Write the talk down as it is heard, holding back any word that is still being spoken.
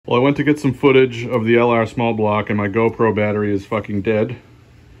Well, I went to get some footage of the LR small block and my GoPro battery is fucking dead.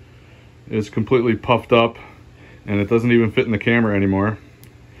 It's completely puffed up and it doesn't even fit in the camera anymore.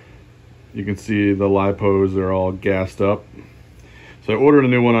 You can see the lipos are all gassed up. So I ordered a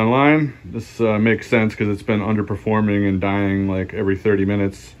new one online. This makes sense because it's been underperforming and dying like every 30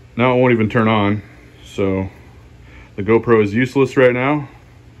 minutes. Now it won't even turn on. So the GoPro is useless right now.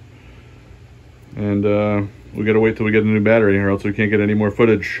 And we gotta wait till we get a new battery or else we can't get any more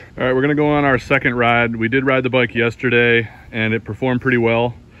footage. All right, we're gonna go on our second ride. We did ride the bike yesterday and it performed pretty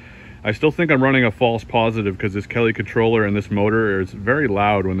well. I still think I'm running a false positive because this Kelly controller and this motor is very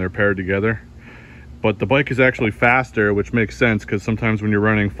loud when they're paired together. But the bike is actually faster, which makes sense because sometimes when you're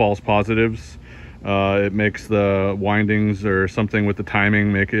running false positives, it makes the windings or something with the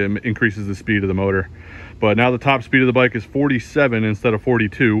timing, it increases the speed of the motor. But now the top speed of the bike is 47 instead of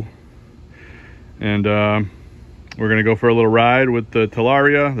 42. And we're gonna go for a little ride with the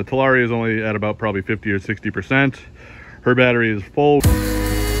Talaria. The Talaria is only at about probably 50 or 60%. Her battery is full.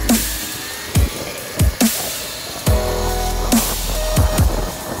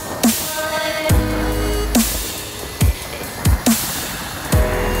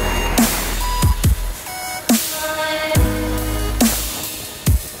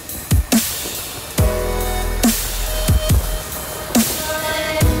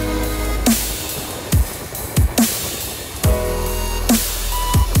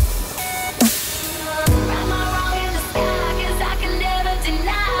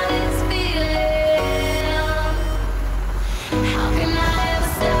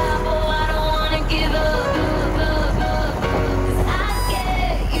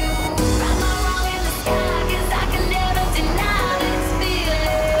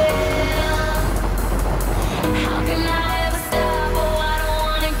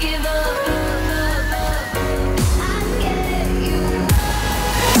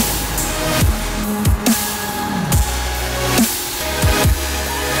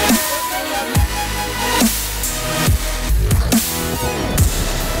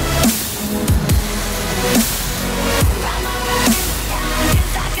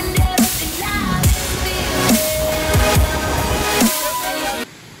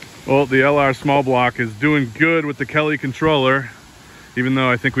 Well, the LR small block is doing good with the Kelly controller, even though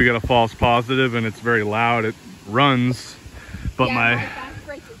I think we got a false positive and it's very loud. It runs, but yeah, my back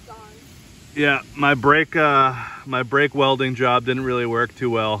brake is gone. Yeah, my brake welding job didn't really work too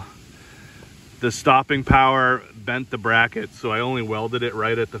well. The stopping power bent the bracket, so I only welded it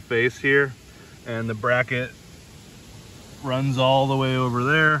right at the face here, and the bracket runs all the way over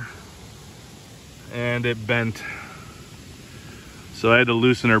there, and it bent. So I had to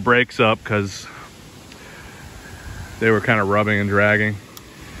loosen her brakes up because they were kind of rubbing and dragging.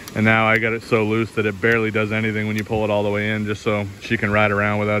 And now I got it so loose that it barely does anything when you pull it all the way in, just so she can ride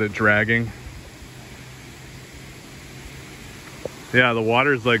around without it dragging. Yeah, the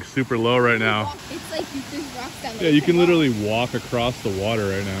water's like super low right now. It's like there's rocks down there. Yeah, you can literally walk across the water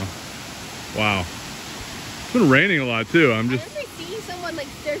right now. Wow. It's been raining a lot too. I remember seeing someone like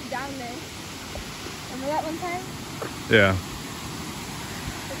surf down there. Remember that one time? Yeah.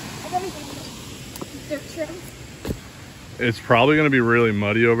 It's probably going to be really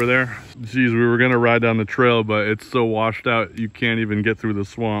muddy over there. Geez, we were going to ride down the trail, but it's so washed out you can't even get through the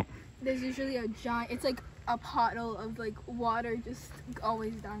swamp. There's usually a giant, it's like a puddle of like water just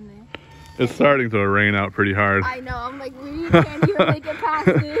always down there. It's starting to rain out pretty hard. I know, I'm like, we can't even make it past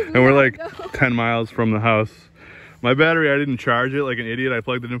this. And we're like 10 miles from the house. My battery, I didn't charge it like an idiot. I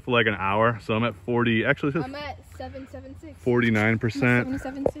plugged it in for like an hour, so I'm at 40. Actually, I'm at 776.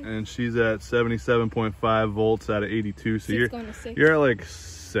 49%. And she's at 77.5 volts out of 82. So you're at like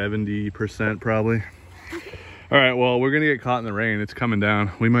 70% probably. All right, well, we're gonna get caught in the rain. It's coming down.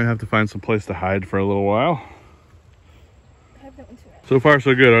 We might have to find some place to hide for a little while. So far,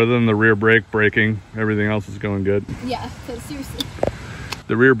 so good. Other than the rear brake breaking, everything else is going good. Yeah, because seriously.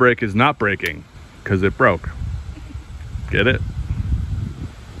 The rear brake is not braking because it broke. Get it?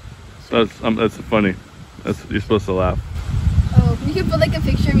 That's funny. You're supposed to laugh. Oh, you can put like a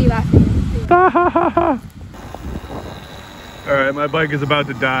picture of me laughing. All right, my bike is about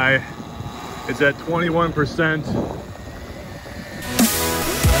to die. It's at 21%.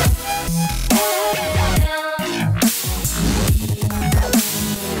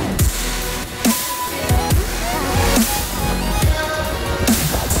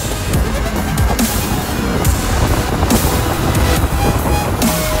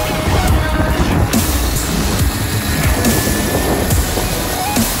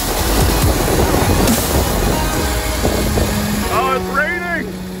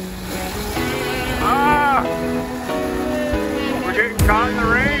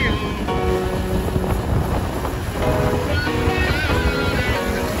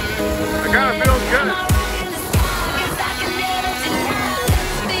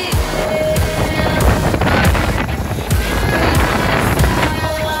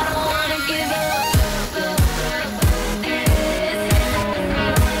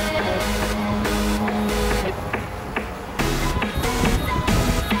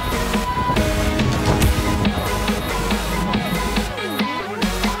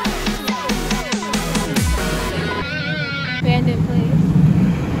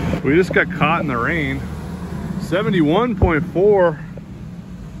 We just got caught in the rain. 71.4,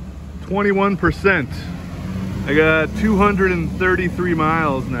 21%. I got 233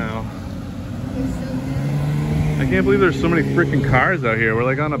 miles now. I can't believe there's so many freaking cars out here. We're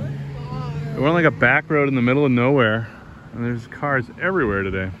like on like a back road in the middle of nowhere, and there's cars everywhere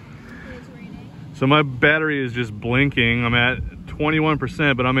today. So my battery is just blinking. I'm at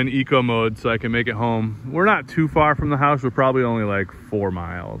 21%, but I'm in eco mode so I can make it home. We're not too far from the house. We're probably only like 4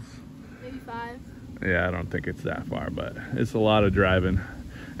 miles. Maybe 5. Yeah, I don't think it's that far, but it's a lot of driving.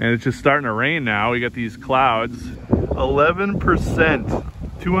 And it's just starting to rain now. We got these clouds.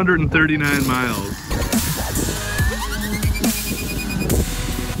 11%, 239 miles.